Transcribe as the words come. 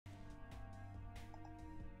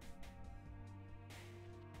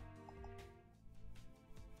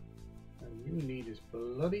you need his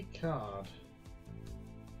bloody card.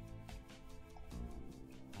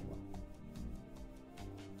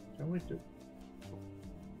 Can we do?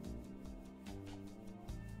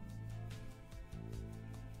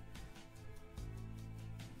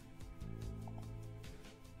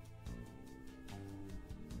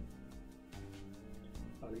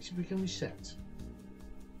 At least we can reset.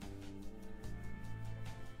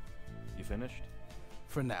 You finished?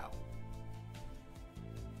 For now.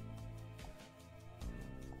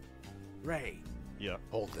 Ray. Yeah.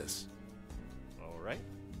 Hold this. All right.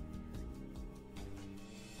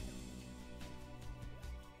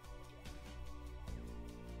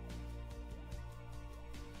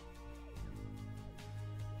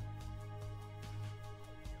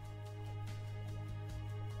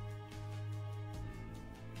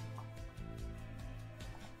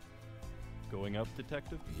 Going up,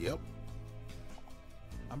 Detective? Yep.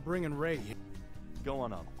 I'm bringing Ray here. Go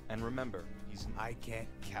on up. And remember, I can't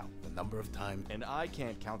count the number of times. And I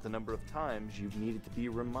can't count the number of times you've needed to be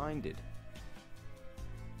reminded.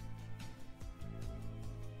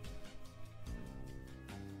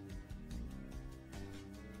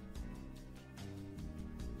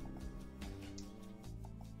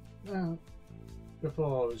 Now,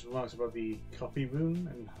 before I was remarked about the copy room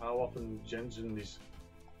and how often Jensen is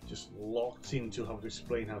just locked into how to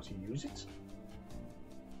explain how to use it.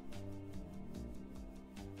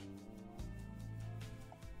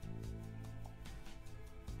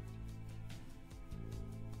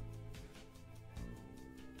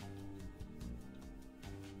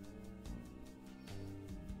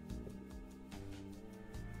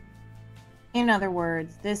 In other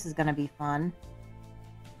words, this is going to be fun.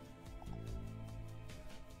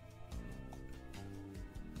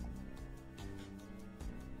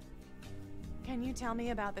 Can you tell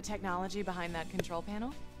me about the technology behind that control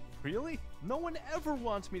panel? Really? No one ever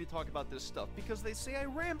wants me to talk about this stuff because they say I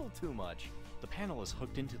ramble too much. The panel is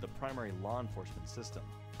hooked into the primary law enforcement system.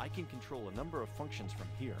 I can control a number of functions from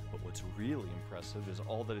here, but what's really impressive is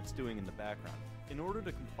all that it's doing in the background. In order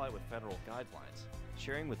to comply with federal guidelines,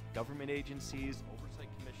 sharing with government agencies, oversight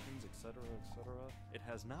commissions, etc., it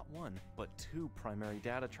has not one, but two primary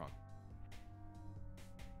data trunks.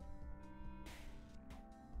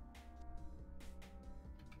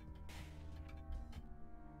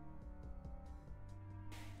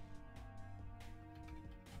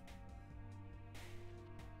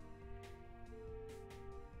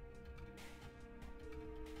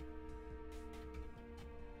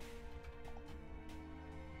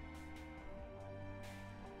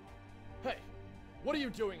 Hey, what are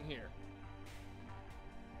you doing here?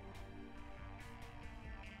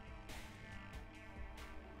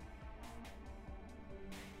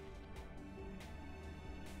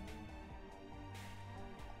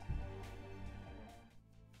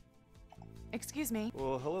 Excuse me.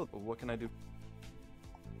 Well, hello. What can I do?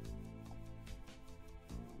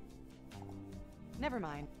 Never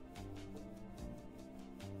mind.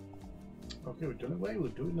 Okay, we've done it way. We'll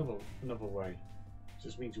do it another way.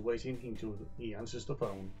 Just means waiting until he answers the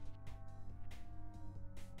phone.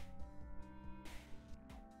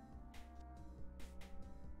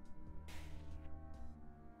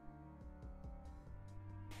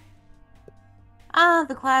 Ah,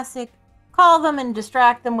 the classic. Call them and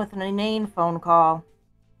distract them with an inane phone call.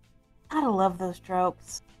 Gotta love those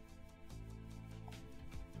tropes.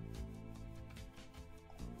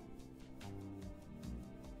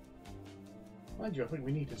 Mind you, I think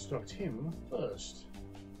we need to distract him first.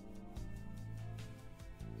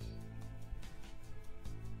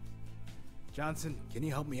 Johnson, can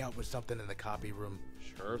you help me out with something in the copy room?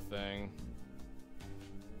 Sure thing.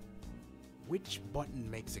 Which button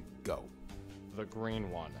makes it go? The green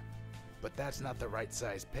one. But that's not the right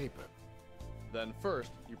size paper. Then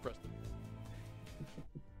first, you press the...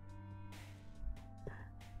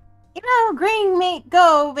 You know, green make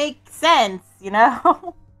go makes sense, you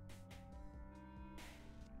know?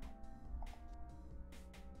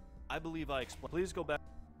 I believe I explained. Please go back.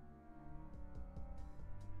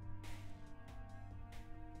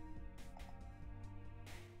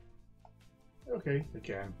 Okay,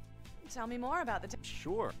 again. Tell me more about the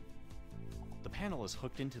Sure. The panel is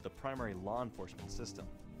hooked into the primary law enforcement system.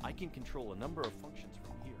 I can control a number of functions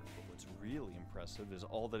from here, but what's really impressive is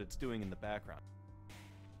all that it's doing in the background.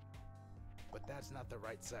 But that's not the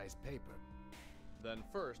right size paper. Then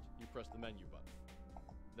first, you press the menu button.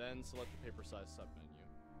 Then select the paper size submenu.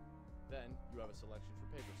 Then you have a selection for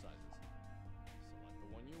paper sizes. Select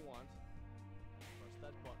the one you want, and press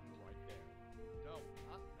that button right there. No,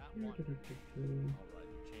 not that one. Alright,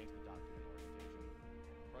 you change the document orientation.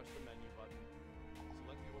 Press the menu button.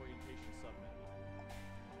 Select the orientation submenu.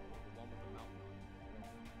 The one with the mouse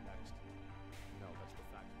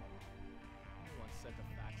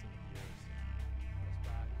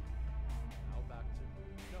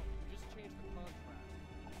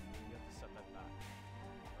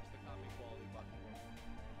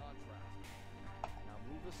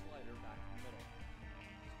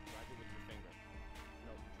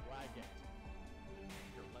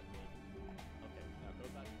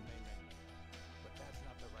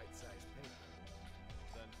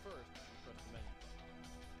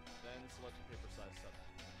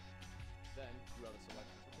Then you have a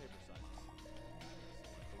selection for paper sizes.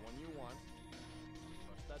 Select the one you want.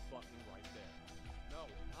 Press that button right there. No,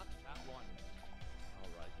 not that one.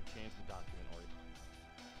 Alright, you change the document or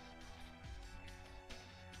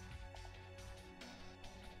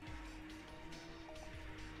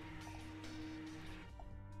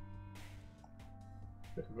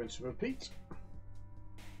rinse and repeat.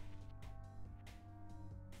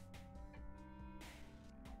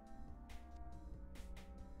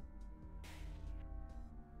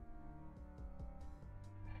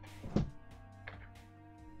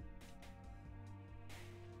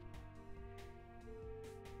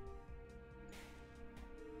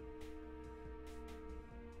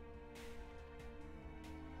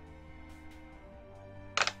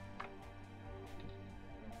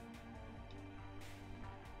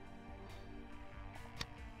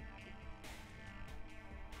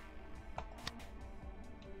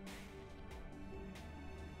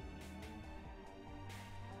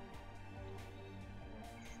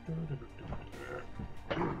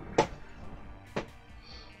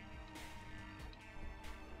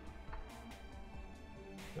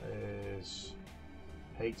 There's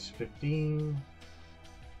Pt8,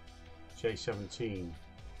 J17.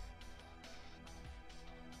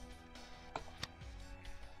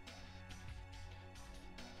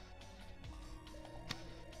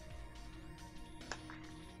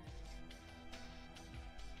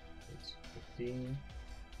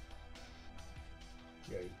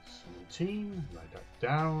 J17, write that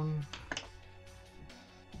down.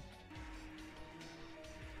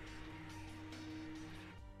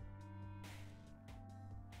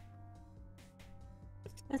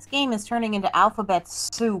 This game is turning into alphabet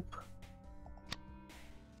soup.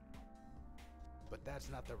 But that's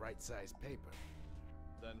not the right size paper.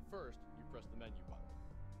 then first you press the menu button.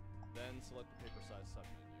 Then select the paper size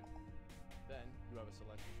submenu. Then you have a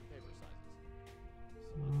selection for paper sizes.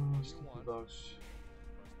 Select the one you want.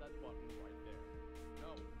 Press that button right there.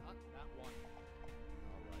 No, not that one.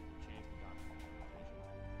 Alright, you change the document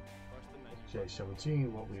orientation. Press the menu. J17,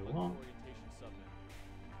 what we Select want. the orientation submenu.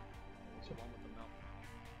 The one with the mountain.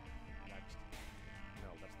 Next.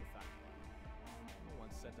 No, that's the fact button. No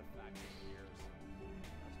one sent a fax in years.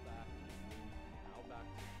 Press back. Now back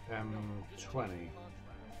to M20.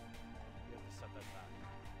 You have to set that back.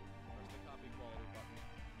 Press the copy quality button.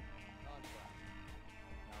 Contrast.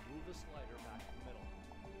 Now move the slider back to the middle.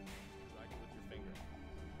 Drag it with your finger.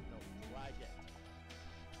 No, drag it.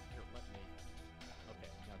 Here, let me.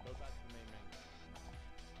 Okay, now go back to the main menu.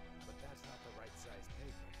 But that's not the right size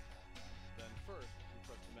paper. Then first, you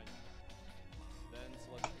press the menu button. Then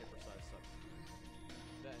select the paper size submenu.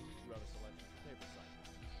 Then you have a selection for paper sizes.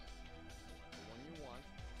 Select the one you want.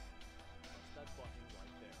 Press that button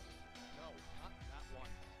right there. No, not that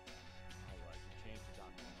one. Alright, you change the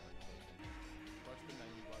document orientation. Press the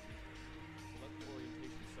menu button. Select the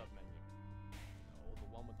orientation submenu. No, the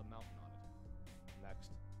one with the mountain on it.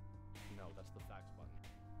 Next. No, that's the fax button.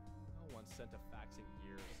 No one sent a fax in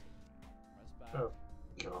years. Press back. Oh,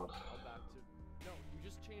 God. Now back to... No, you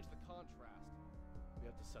just changed the contrast. We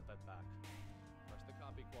have to set that back. Press the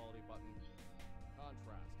copy quality button.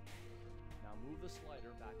 Contrast. Now move the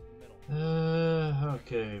slider back to the middle.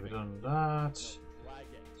 Okay, we've done that. No, drag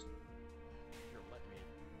it. Here, let me.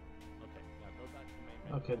 Okay, now go back to the main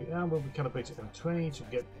menu. Okay, the arm will be calibrated to M20 to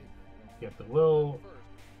get the will.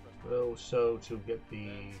 So to get the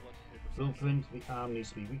blueprint, the arm needs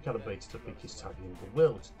to be recalibrated to fit his tag in the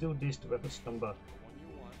will. To do this, the reference number,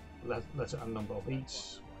 letter and number of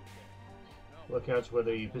each. Work out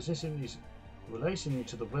whether the position is in relation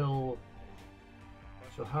to the will.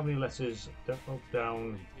 So how many letters up,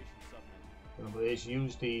 down, the number is.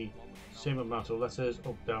 Use the same amount of letters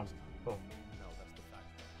up, down, up. No, that's the fax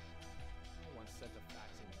button. No one sent a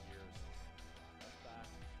fax in years. Press back.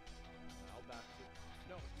 Now back to...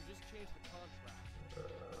 No, you just changed the contrast.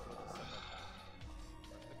 Set that back.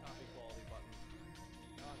 Press the copy quality button.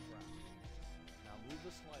 Contrast. Now move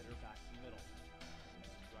the slider back to the middle.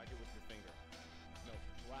 Drag it with your finger. No,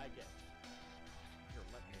 drag it. Here,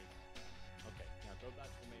 let me. Okay, now go back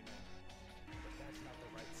to the main menu. But that's not the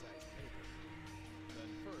right size paper. Then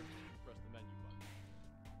first, you press the menu button.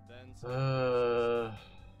 Then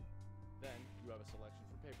Then you have a selection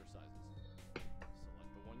for paper sizes. Select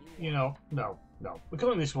the one you want. You know, no. We're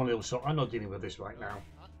calling this one little short. I'm not dealing with this right No, now.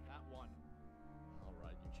 not that one.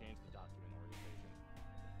 Alright, you change the document orientation.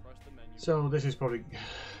 Press the menu. So this is probably...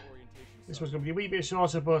 Orientation This was going to be a wee bit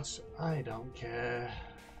shorter, but I don't care.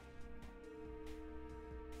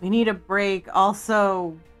 We need a break.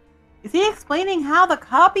 Also, is he explaining how the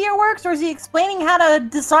copier works, or is he explaining how to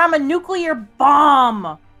disarm a nuclear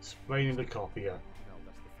bomb? Explaining the copier. No,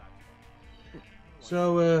 that's the fact button.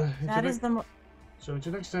 So, That is the. so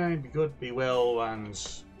until next time, be good, be well, and No, you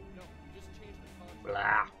just change the blah. You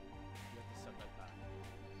have to set that back.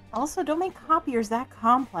 Also, don't make copiers that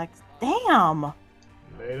complex. Damn.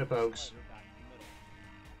 Later, folks. Back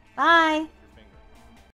in the middle. Bye.